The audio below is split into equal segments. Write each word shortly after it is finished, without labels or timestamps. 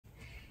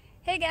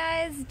Hey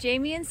guys,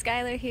 Jamie and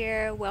Skylar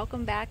here.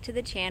 Welcome back to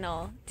the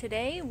channel.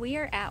 Today we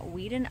are at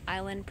Weedon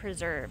Island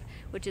Preserve,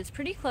 which is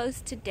pretty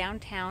close to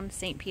downtown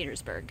St.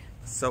 Petersburg.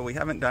 So we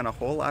haven't done a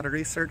whole lot of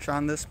research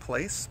on this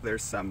place.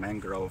 There's some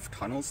mangrove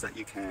tunnels that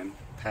you can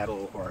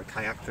paddle or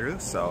kayak through,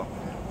 so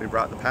we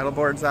brought the paddle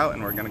boards out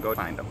and we're gonna go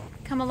find them.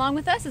 Come along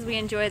with us as we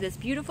enjoy this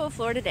beautiful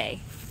Florida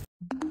day.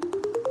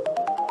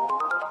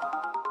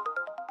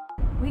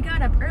 We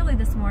got up early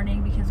this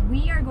morning because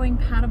we are going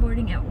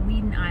paddleboarding at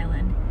Weedon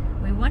Island.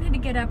 We wanted to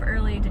get up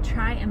early to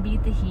try and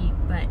beat the heat,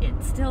 but it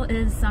still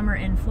is summer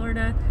in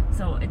Florida,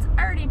 so it's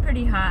already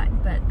pretty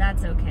hot, but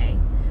that's okay.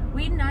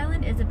 Weedon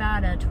Island is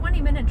about a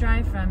 20-minute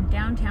drive from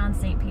downtown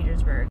St.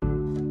 Petersburg.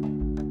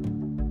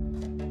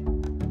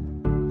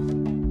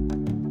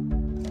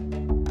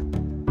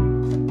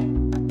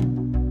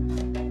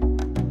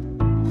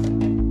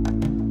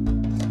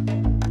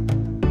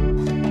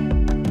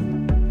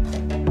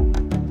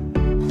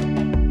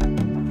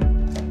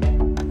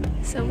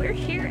 So we're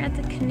here at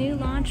the canoe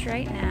launch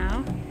right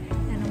now,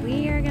 and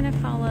we are going to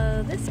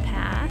follow this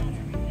path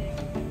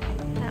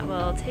that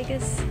will take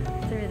us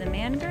through the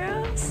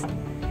mangroves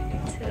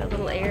to a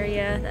little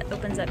area that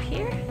opens up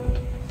here,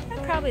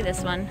 and probably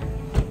this one.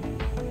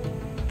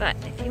 But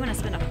if you want to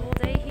spend a whole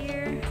day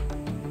here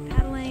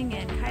paddling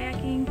and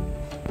kayaking,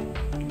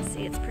 you can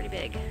see it's pretty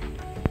big.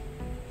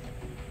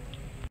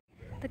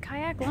 The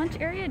kayak launch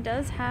area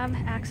does have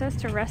access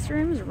to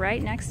restrooms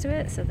right next to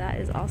it, so that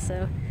is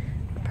also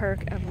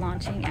perk of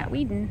launching at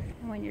Weedon.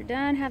 When you're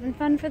done having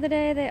fun for the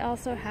day, they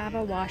also have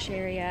a wash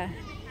area.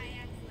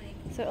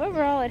 So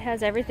overall, it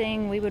has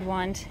everything we would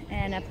want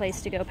and a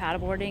place to go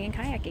paddleboarding and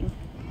kayaking.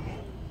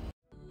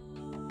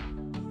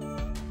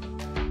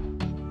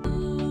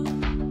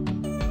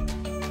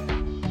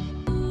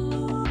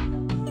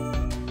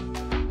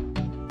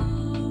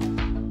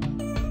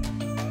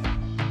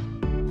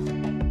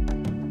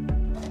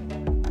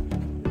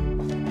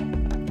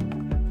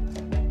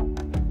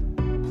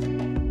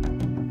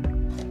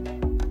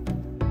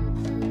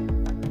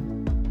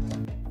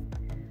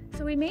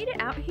 We made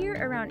it out here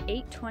around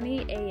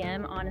 8:20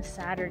 a.m. on a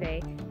Saturday,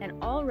 and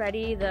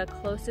already the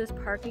closest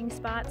parking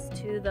spots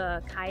to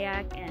the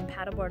kayak and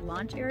paddleboard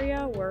launch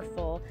area were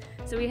full.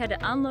 So we had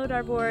to unload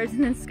our boards,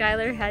 and then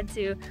Skylar had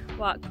to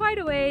walk quite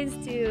a ways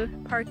to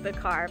park the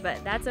car,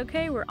 but that's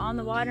okay. We're on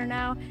the water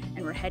now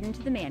and we're heading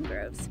to the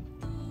mangroves.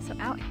 So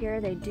out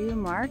here they do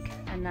mark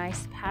a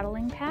nice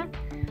paddling path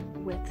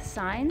with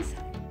signs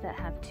that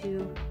have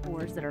two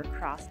oars that are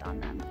crossed on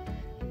them.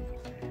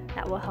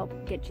 That will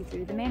help get you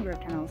through the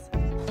mangrove tunnels.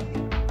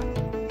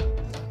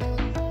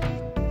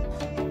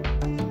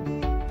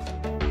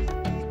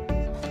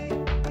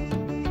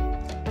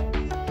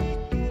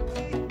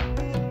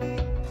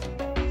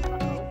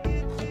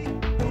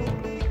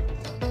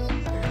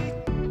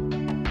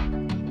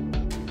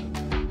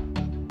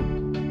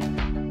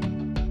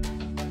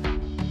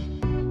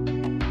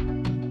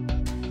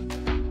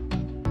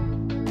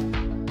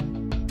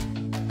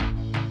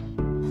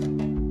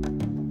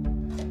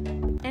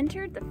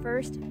 Entered the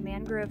first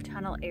mangrove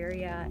tunnel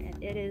area,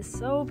 and it is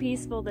so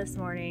peaceful this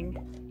morning.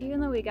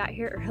 Even though we got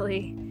here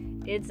early,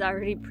 it's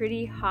already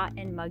pretty hot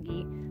and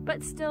muggy,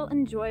 but still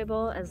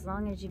enjoyable as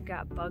long as you've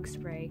got bug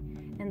spray.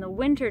 In the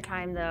winter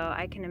time though,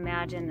 I can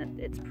imagine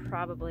that it's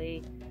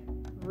probably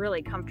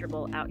really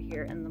comfortable out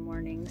here in the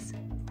mornings.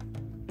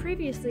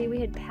 Previously, we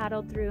had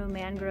paddled through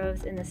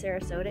mangroves in the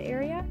Sarasota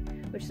area,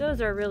 which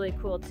those are really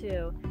cool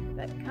too,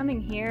 but coming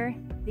here,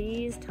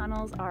 these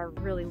tunnels are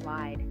really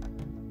wide,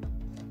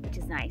 which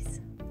is nice.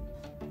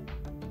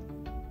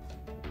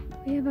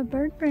 We have a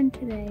bird friend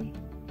today.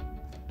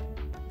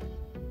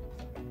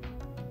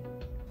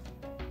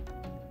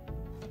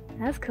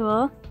 That's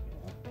cool.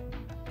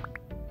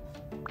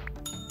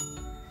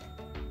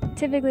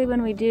 Typically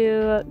when we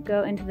do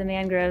go into the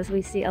mangroves,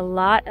 we see a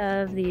lot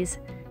of these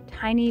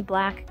tiny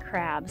black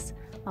crabs.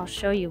 I'll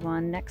show you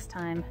one next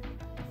time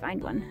I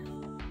find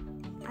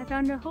one. I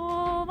found a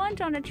whole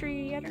bunch on a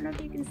tree. I don't know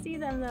if you can see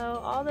them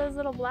though. All those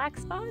little black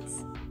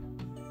spots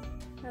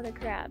are the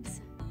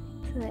crabs.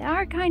 So they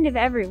are kind of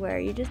everywhere.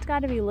 You just got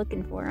to be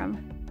looking for them.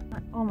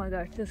 Oh my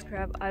gosh, this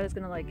crab, I was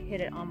gonna like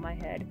hit it on my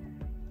head.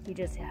 He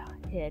just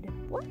hid.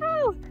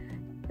 Wow!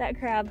 That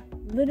crab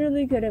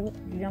literally could have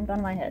jumped on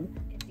my head.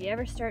 If you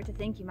ever start to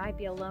think you might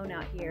be alone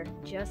out here,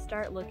 just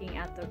start looking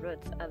at the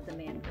roots of the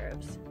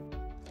mangroves.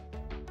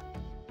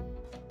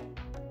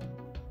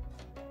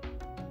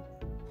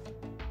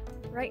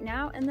 Right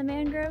now in the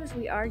mangroves,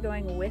 we are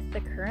going with the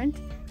current.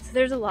 So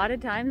there's a lot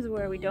of times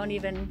where we don't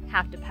even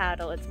have to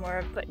paddle. It's more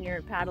of putting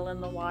your paddle in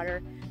the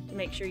water to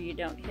make sure you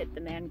don't hit the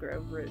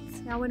mangrove roots.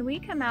 Now when we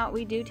come out,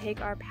 we do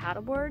take our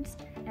paddle boards,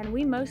 and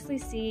we mostly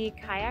see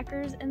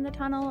kayakers in the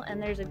tunnel,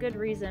 and there's a good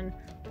reason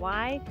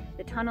why.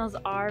 The tunnels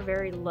are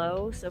very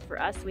low, so for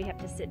us we have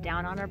to sit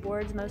down on our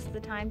boards most of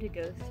the time to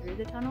go through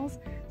the tunnels.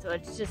 So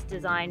it's just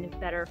designed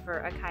better for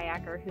a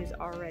kayaker who's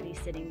already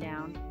sitting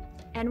down.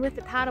 And with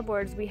the paddle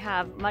boards, we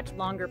have much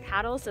longer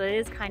paddles, so it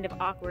is kind of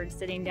awkward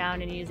sitting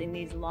down and using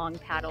these long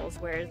paddles,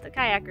 whereas the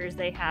kayakers,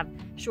 they have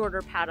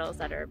shorter paddles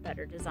that are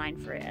better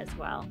designed for it as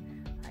well.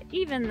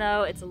 Even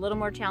though it's a little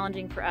more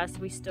challenging for us,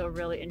 we still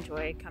really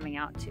enjoy coming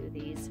out to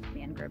these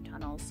mangrove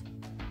tunnels.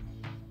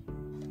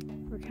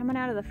 We're coming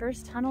out of the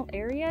first tunnel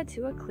area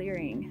to a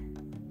clearing.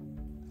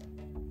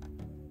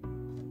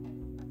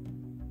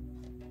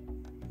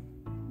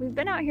 We've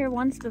been out here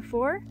once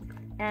before,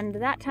 and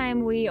that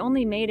time we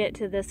only made it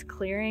to this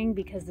clearing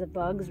because the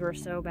bugs were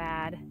so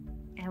bad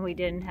and we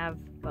didn't have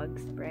bug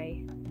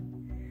spray.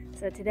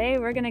 So today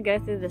we're gonna go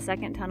through the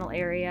second tunnel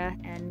area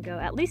and go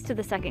at least to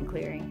the second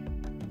clearing.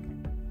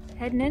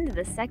 Heading into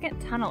the second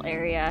tunnel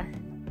area,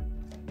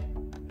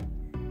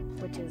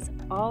 which is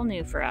all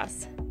new for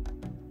us.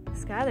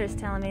 Skylar's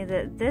telling me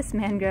that this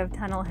mangrove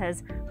tunnel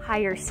has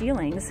higher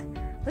ceilings.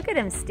 Look at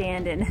him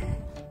standing.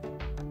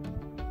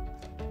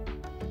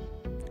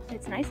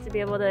 It's nice to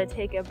be able to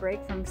take a break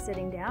from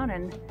sitting down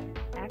and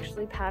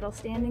actually paddle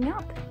standing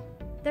up.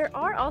 There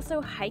are also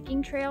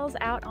hiking trails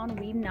out on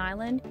Weedon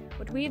Island,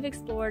 which we've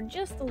explored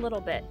just a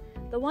little bit.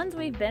 The ones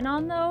we've been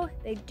on though,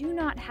 they do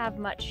not have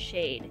much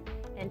shade.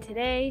 And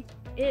today,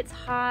 it's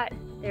hot,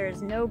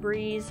 there's no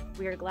breeze,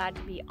 we are glad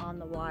to be on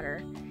the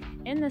water.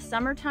 In the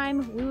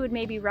summertime, we would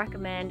maybe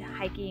recommend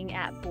hiking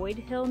at Boyd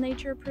Hill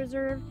Nature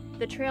Preserve.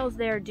 The trails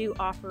there do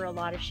offer a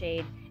lot of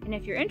shade. And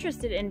if you're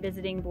interested in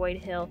visiting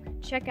Boyd Hill,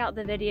 check out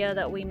the video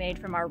that we made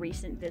from our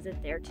recent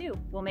visit there too.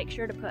 We'll make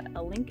sure to put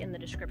a link in the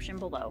description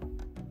below.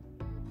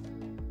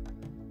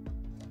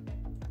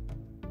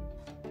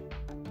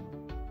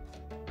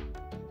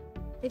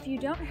 If you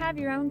don't have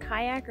your own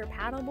kayak or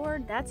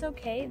paddleboard, that's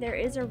okay. There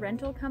is a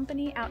rental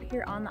company out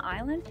here on the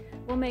island.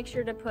 We'll make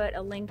sure to put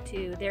a link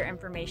to their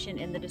information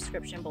in the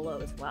description below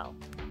as well.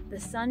 The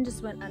sun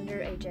just went under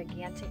a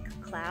gigantic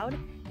cloud,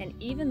 and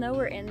even though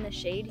we're in the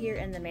shade here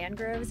in the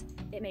mangroves,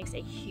 it makes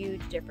a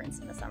huge difference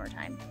in the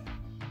summertime.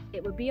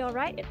 It would be all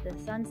right if the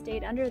sun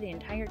stayed under the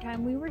entire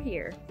time we were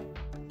here.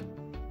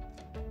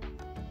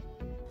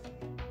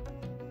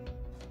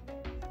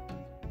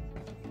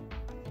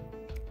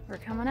 We're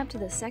coming up to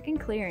the second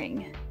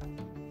clearing.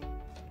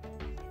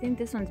 I think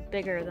this one's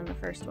bigger than the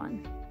first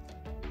one.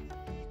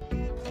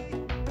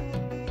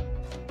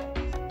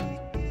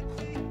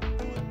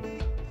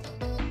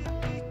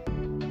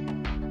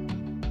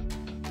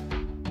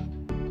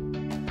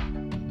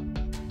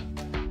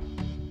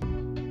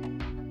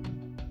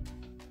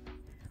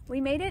 We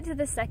made it to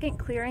the second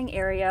clearing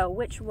area,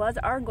 which was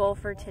our goal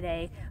for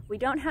today. We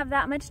don't have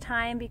that much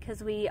time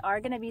because we are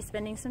going to be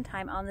spending some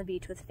time on the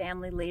beach with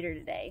family later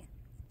today.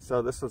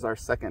 So this was our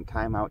second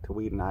time out to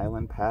Weedon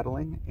Island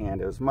paddling,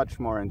 and it was much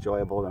more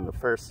enjoyable than the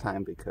first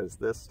time because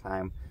this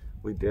time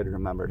we did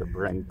remember to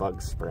bring bug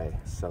spray,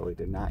 so we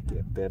did not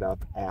get bit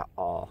up at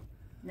all.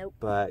 Nope.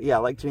 But yeah,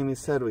 like Jamie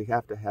said, we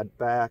have to head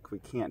back. We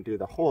can't do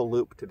the whole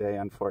loop today,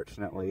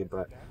 unfortunately,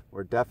 but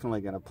we're definitely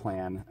going to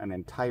plan an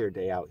entire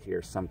day out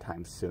here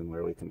sometime soon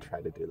where we can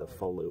try to do the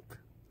full loop.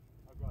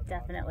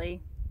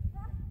 Definitely.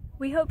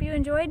 We hope you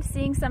enjoyed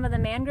seeing some of the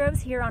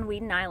mangroves here on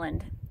Weedon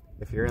Island.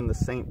 If you're in the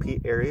St.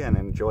 Pete area and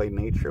enjoy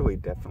nature, we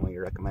definitely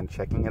recommend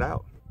checking it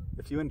out.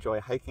 If you enjoy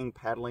hiking,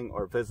 paddling,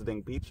 or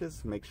visiting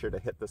beaches, make sure to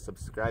hit the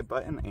subscribe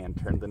button and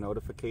turn the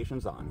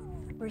notifications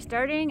on. We're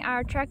starting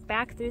our trek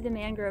back through the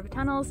mangrove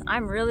tunnels.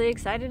 I'm really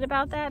excited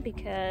about that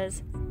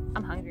because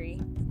I'm hungry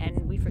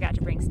and we forgot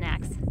to bring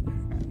snacks.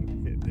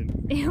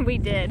 We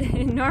did.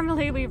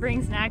 Normally we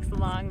bring snacks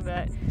along,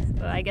 but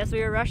I guess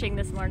we were rushing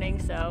this morning,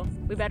 so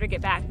we better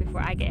get back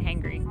before I get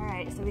hangry. All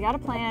right, so we got a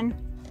plan.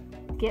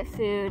 Get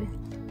food,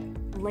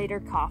 later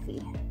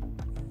coffee.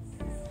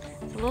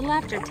 It's a little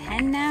after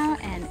 10 now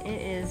and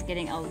it is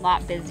getting a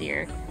lot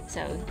busier,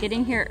 so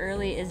getting here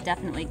early is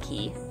definitely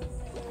key.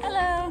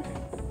 Hello!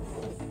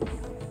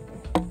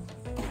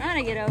 I'm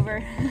trying to get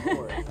over.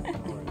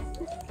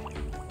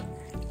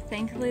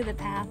 Thankfully the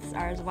paths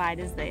are as wide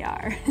as they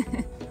are.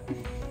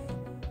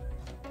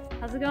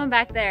 How's it going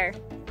back there?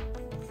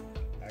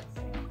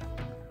 Excellent.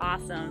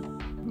 Awesome.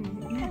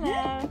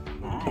 Hello.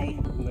 Hi.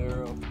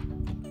 Narrow.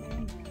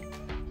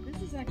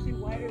 This is actually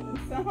wider than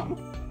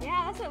some.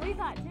 Yeah, that's what we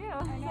thought too. I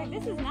was like,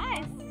 this is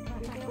nice.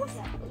 Go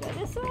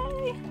this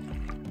way.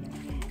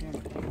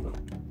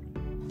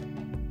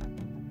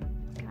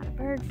 Got a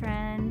bird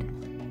friend.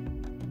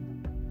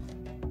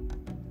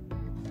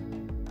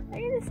 Are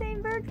you the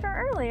same bird from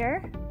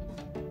earlier?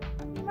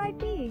 You might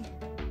be.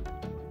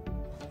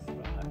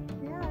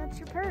 Yeah, that's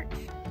your perch.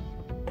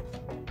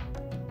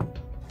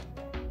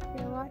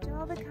 Go watch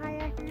all the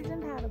kayakers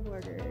and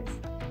paddleboarders.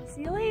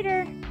 See you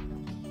later.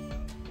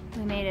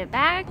 We made it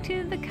back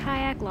to the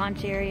kayak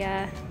launch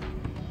area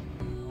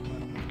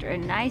after a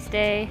nice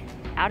day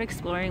out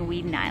exploring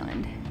Weedon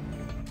Island.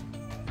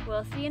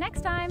 We'll see you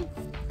next time.